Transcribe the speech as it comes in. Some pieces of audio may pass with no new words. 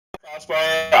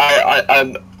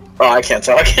Oh, I can't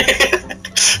talk. I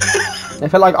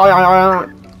feel like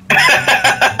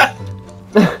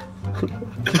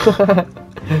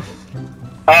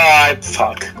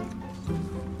fuck.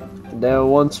 There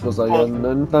once was a belly.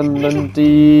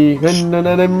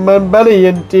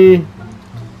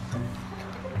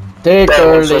 Take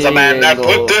There once was a man that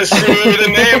put this through. The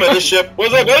name of the ship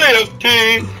was a belly of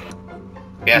tea.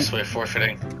 Yes, we're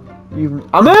forfeiting.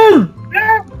 I'm in!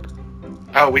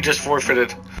 Oh, we just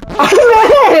forfeited. I'm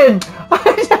in!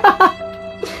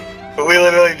 We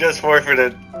literally just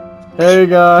forfeited. Hey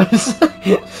guys.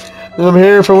 I'm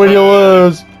here for when you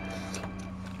lose.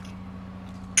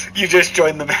 You just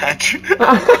joined the match.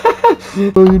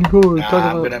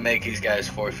 I'm gonna make these guys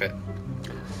forfeit.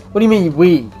 What do you mean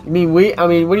we? You mean we? I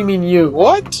mean, what do you mean you?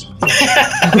 What? What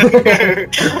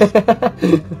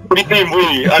do you mean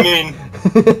we? I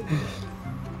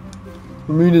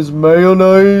mean is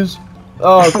mayonnaise.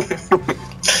 Oh.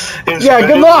 Yeah,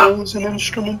 good luck! An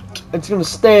instrument. It's gonna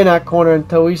stay in that corner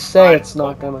until we say it's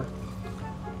not gonna.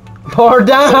 Pour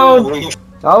down!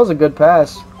 That was a good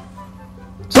pass.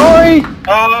 Sorry!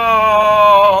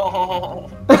 Oh!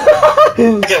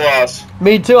 Get lost.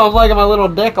 Me too, I'm liking my little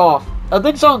dick off. I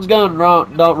think something's going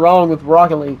wrong with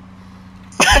Rocket League.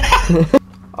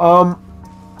 Oh,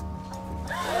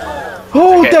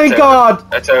 okay, thank God!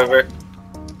 That's over.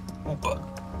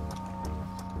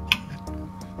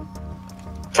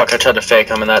 Fuck, I tried to fake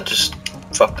him and that just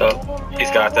fucked up.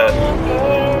 He's got that.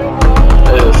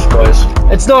 Oof, boys.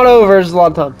 It's not over, there's a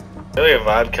lot of time. Really a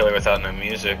vibe killer without no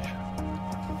music.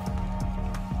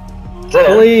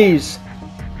 Please.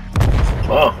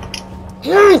 Wow.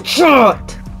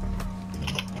 Headshot!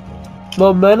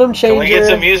 Momentum changer. Can we get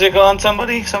some music on,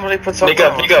 somebody? Somebody put something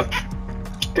on. Pick up.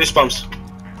 Goosebumps.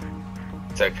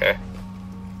 It's okay.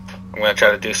 I'm gonna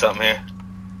try to do something here.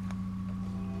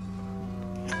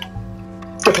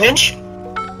 A pinch?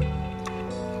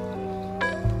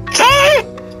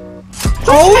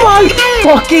 Oh my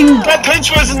fucking... That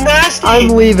pinch was nasty! I'm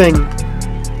leaving.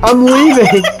 I'm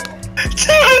leaving. Dude,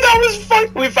 that was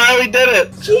fuck. We finally did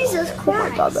it. Jesus Christ. Oh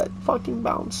my God, that fucking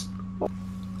bounce.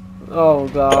 Oh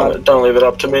God. Don't leave it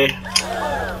up to me.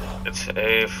 It's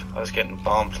safe. I was getting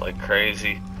bumped like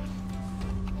crazy.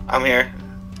 I'm here.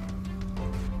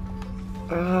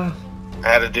 I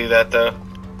had to do that though.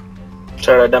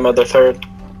 Sorry, I demoed the third.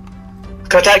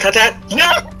 Cut that, cut that!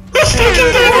 No!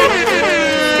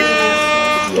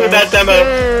 Dude, that demo.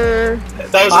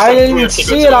 That was I didn't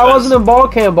see it, I wasn't in ball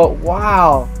cam, but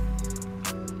wow.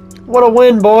 What a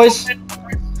win, boys.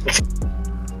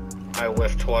 I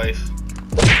whiffed twice.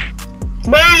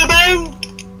 Amazing!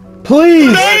 Please!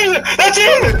 Amazing! That's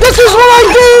it! This is what I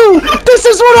do! This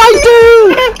is what I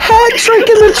do! Hat trick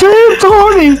in the champ,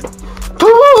 Tony!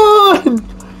 Come on!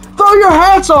 Throw your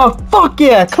hats off! Fuck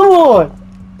yeah, come on!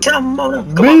 Come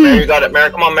on, Mayor, you got it, Mayor.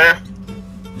 Come on, Mayor.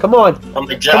 Come on. I'm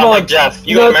like Jeff. I'm like Jeff.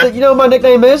 You got it, Mayor. You know what my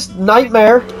nickname is?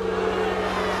 NightMar.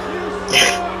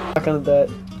 Back on that.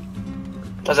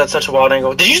 Was that such a wild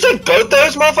angle? Did you say both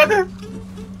those, motherfucker?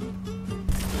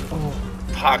 Oh.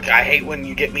 Fuck, I hate when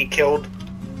you get me killed.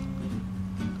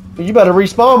 You better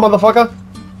respawn, motherfucker.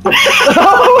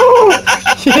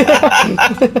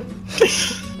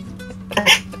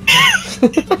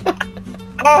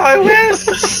 Oh, I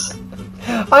missed.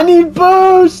 I need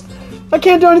boost. I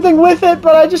can't do anything with it,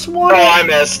 but I just want it. Oh, I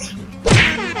missed.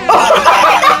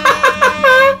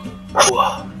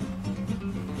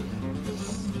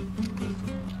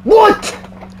 What?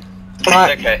 It's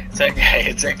okay. It's okay.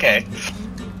 It's okay.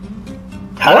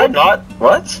 How did I not?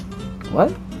 What?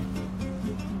 What?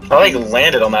 I like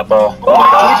landed on that ball. Oh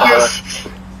my God.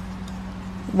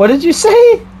 What did you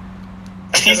say?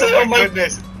 He said, "Oh my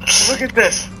goodness! Look at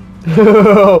this."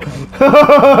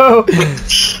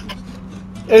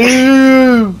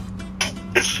 Ew.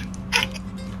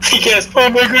 Yes, oh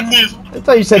my goodness. I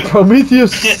thought you said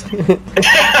Prometheus. I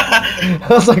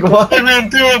was like, what? I ran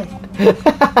through him.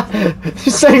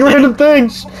 You're saying random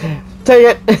things.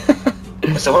 Take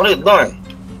it. So what are you doing?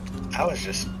 I was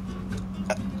just...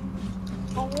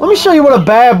 Let me show you what a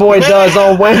bad boy does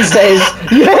on Wednesdays.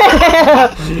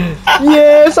 Yeah!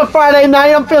 Yeah, it's a Friday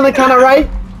night. I'm feeling kind of right.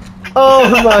 Oh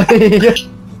my God.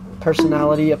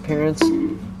 Personality, appearance.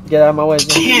 Get out of my way.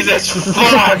 Jesus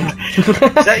fuck!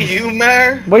 Is that you,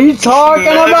 Mayor? What are you talking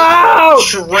about?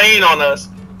 Train on us.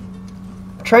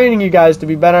 I'm training you guys to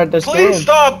be better at this game. Please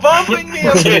stop bumping me.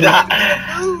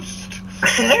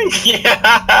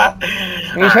 Yeah.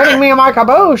 He's hitting me in my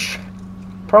caboose.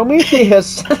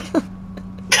 Prometheus.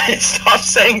 Stop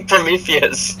saying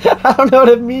Prometheus. I don't know what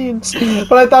it means,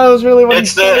 but I thought it was really what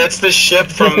it's the ship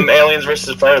from Aliens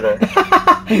vs Predator.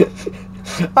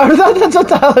 I thought that's what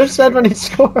Tyler said when he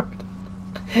scored.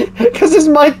 Because his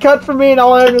mic cut for me and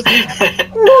all I heard was...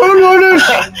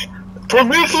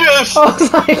 Prometheus! I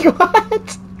was like,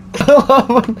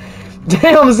 what?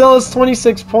 Damn, Zealous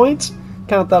 26 points?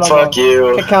 Count that on Fuck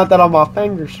you. Can count that on my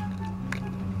fingers.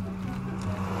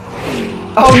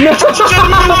 Oh no!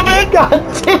 God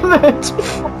damn it!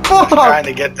 Fuck! Trying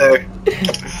to get there.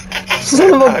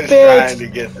 Son of a I was bitch! trying to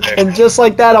get there. And just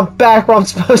like that, I'm back where I'm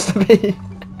supposed to be.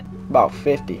 About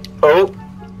 50. Oh.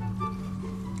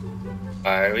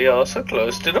 Are we also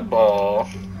close to the ball?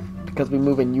 Because we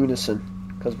move in unison.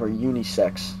 Because we're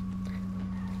unisex.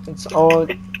 It's on.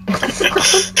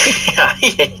 I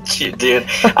hate you, dude.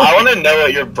 I want to know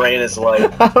what your brain is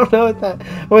like. I don't know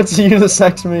what's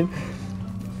unisex mean.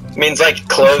 It means like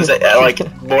clothes that like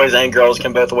boys and girls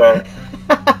can both wear.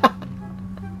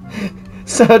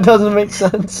 So it doesn't make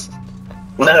sense.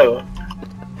 No.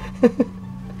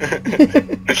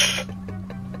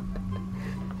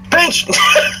 Bench!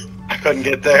 I couldn't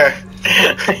get there.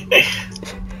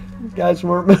 You guys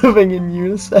weren't moving in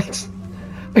unisex.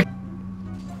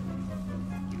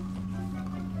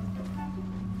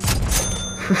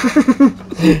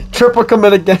 Triple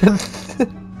commit again.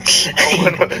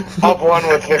 Up one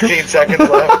with 15 seconds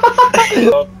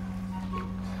left.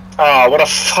 Oh, what a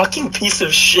fucking piece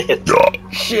of shit.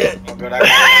 Shit. Oh, good,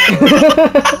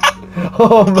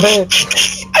 Oh man.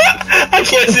 I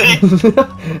can't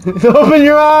see. Open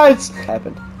your eyes.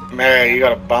 Happened. Mary, you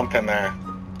got a bump in there.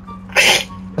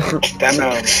 Damn,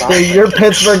 Dude, your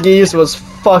Pittsburghese was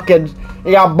fucking.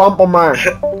 You got bump on there.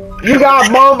 You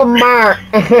got bump on there.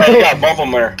 You got bump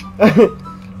on there.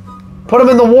 Put him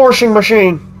in the washing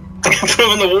machine. Put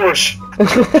him in the wash.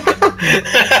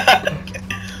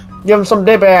 Give him some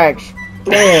dip bags.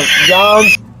 Damn, John.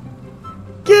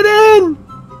 Get in!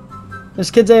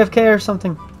 This kid's AFK or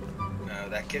something. No,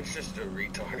 that kid's just a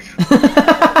retard.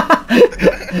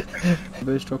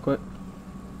 Boost real quick.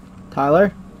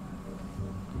 Tyler?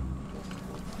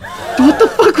 What the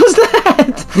fuck was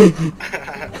that?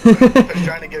 I was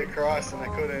trying to get across and I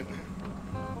couldn't.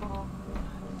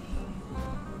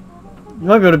 You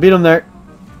might be able to beat him there.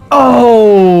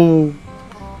 Oh!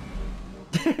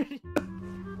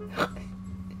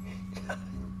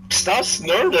 Stop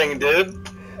snorting, dude.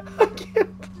 I can't.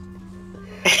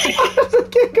 I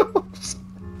can't go.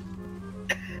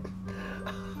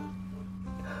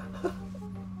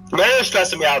 Man, you're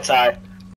stressing me out, Ty.